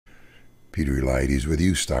Peter Eliades with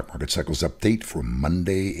you. Stock Market Cycles update for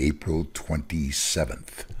Monday, April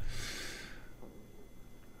 27th.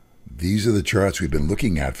 These are the charts we've been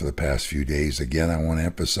looking at for the past few days. Again, I want to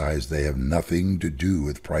emphasize they have nothing to do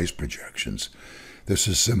with price projections. This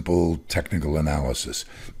is simple technical analysis.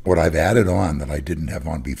 What I've added on that I didn't have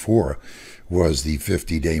on before was the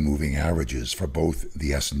 50-day moving averages for both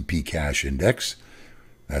the S&P Cash Index,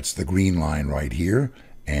 that's the green line right here,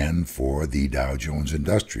 and for the Dow Jones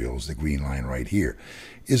Industrials, the green line right here.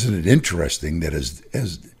 Isn't it interesting that as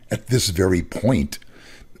at this very point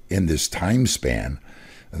in this time span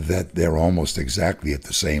that they're almost exactly at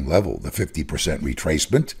the same level, the 50%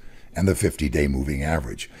 retracement and the 50-day moving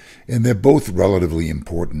average. And they're both relatively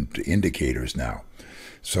important indicators now.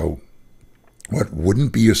 So what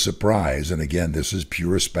wouldn't be a surprise, and again, this is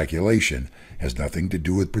pure speculation, has nothing to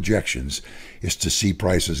do with projections, is to see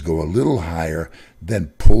prices go a little higher,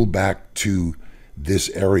 then pull back to this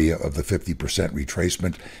area of the 50%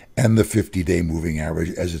 retracement and the 50-day moving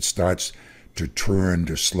average as it starts to turn,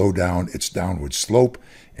 to slow down its downward slope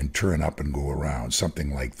and turn up and go around,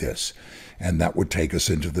 something like this. And that would take us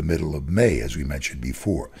into the middle of May, as we mentioned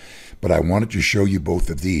before. But I wanted to show you both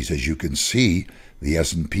of these. As you can see, the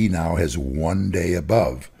S&P now has 1 day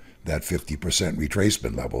above that 50%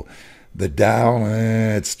 retracement level. The Dow,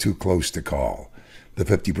 it's too close to call. The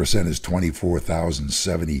 50% is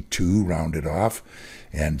 24,072 rounded off,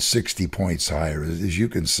 and 60 points higher. As you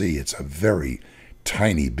can see, it's a very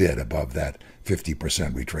tiny bit above that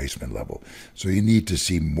 50% retracement level. So you need to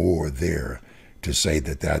see more there to say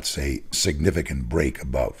that that's a significant break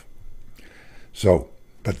above. So,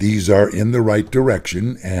 but these are in the right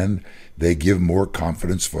direction, and they give more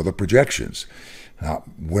confidence for the projections. Now,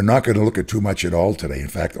 we're not going to look at too much at all today. In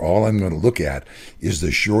fact, all I'm going to look at is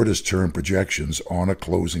the shortest term projections on a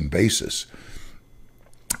closing basis.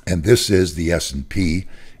 And this is the S&P,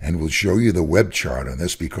 and we'll show you the web chart on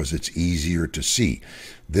this because it's easier to see.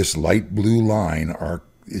 This light blue line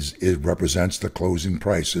it represents the closing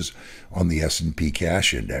prices on the S&P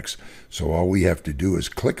Cash Index. So all we have to do is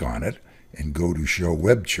click on it and go to Show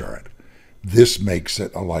Web Chart. This makes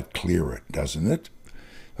it a lot clearer, doesn't it?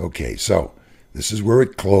 Okay, so this is where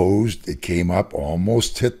it closed. It came up,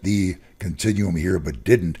 almost hit the continuum here, but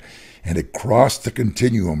didn't. And it crossed the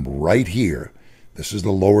continuum right here. This is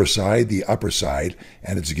the lower side, the upper side,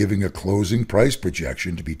 and it's giving a closing price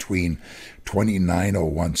projection to between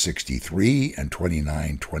 29.0163 and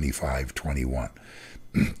 29.2521.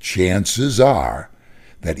 Chances are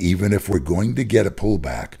that even if we're going to get a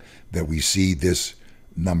pullback, that we see this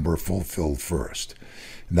number fulfilled first.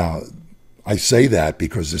 Now, I say that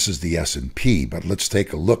because this is the S&P, but let's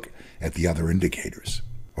take a look at the other indicators.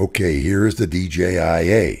 Okay, here's the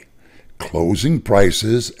DJIA. Closing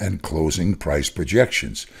prices and closing price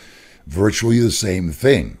projections. Virtually the same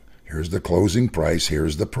thing. Here's the closing price,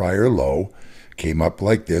 here's the prior low, came up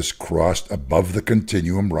like this, crossed above the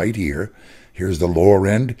continuum right here. Here's the lower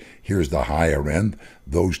end, here's the higher end.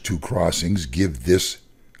 Those two crossings give this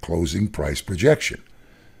closing price projection.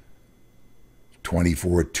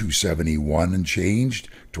 24,271 and changed,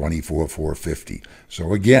 24,450.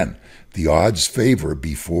 So again, the odds favor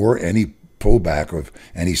before any pullback of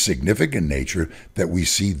any significant nature that we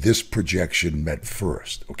see this projection met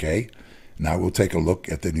first, okay? Now we'll take a look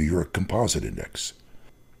at the New York Composite Index.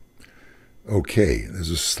 Okay, there's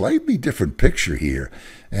a slightly different picture here,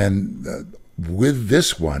 and with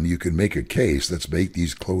this one you can make a case. Let's make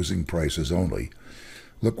these closing prices only.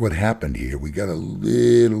 Look what happened here. We got a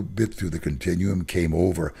little bit through the continuum, came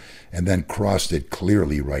over, and then crossed it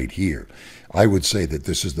clearly right here. I would say that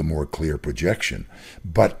this is the more clear projection.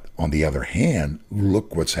 But on the other hand,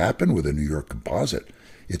 look what's happened with the New York Composite.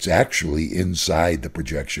 It's actually inside the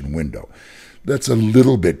projection window. That's a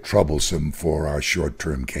little bit troublesome for our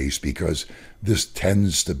short-term case because this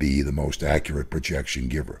tends to be the most accurate projection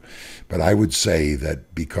giver. But I would say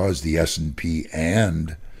that because the S&P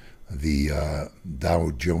and the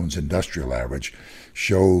Dow Jones Industrial Average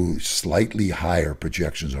show slightly higher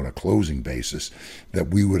projections on a closing basis, that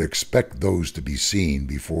we would expect those to be seen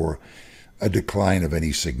before a decline of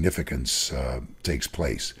any significance takes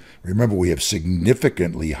place. Remember, we have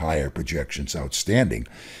significantly higher projections outstanding.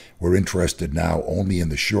 We're interested now only in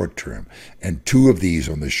the short term, and two of these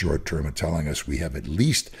on the short term are telling us we have at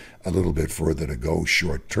least a little bit further to go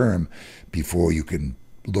short term before you can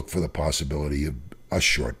look for the possibility of a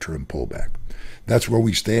short-term pullback. That's where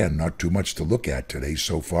we stand. Not too much to look at today.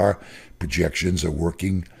 So far, projections are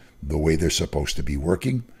working the way they're supposed to be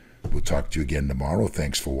working. We'll talk to you again tomorrow.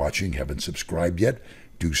 Thanks for watching. Haven't subscribed yet?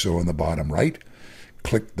 Do so on the bottom right.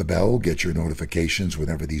 Click the bell. Get your notifications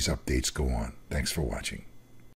whenever these updates go on. Thanks for watching.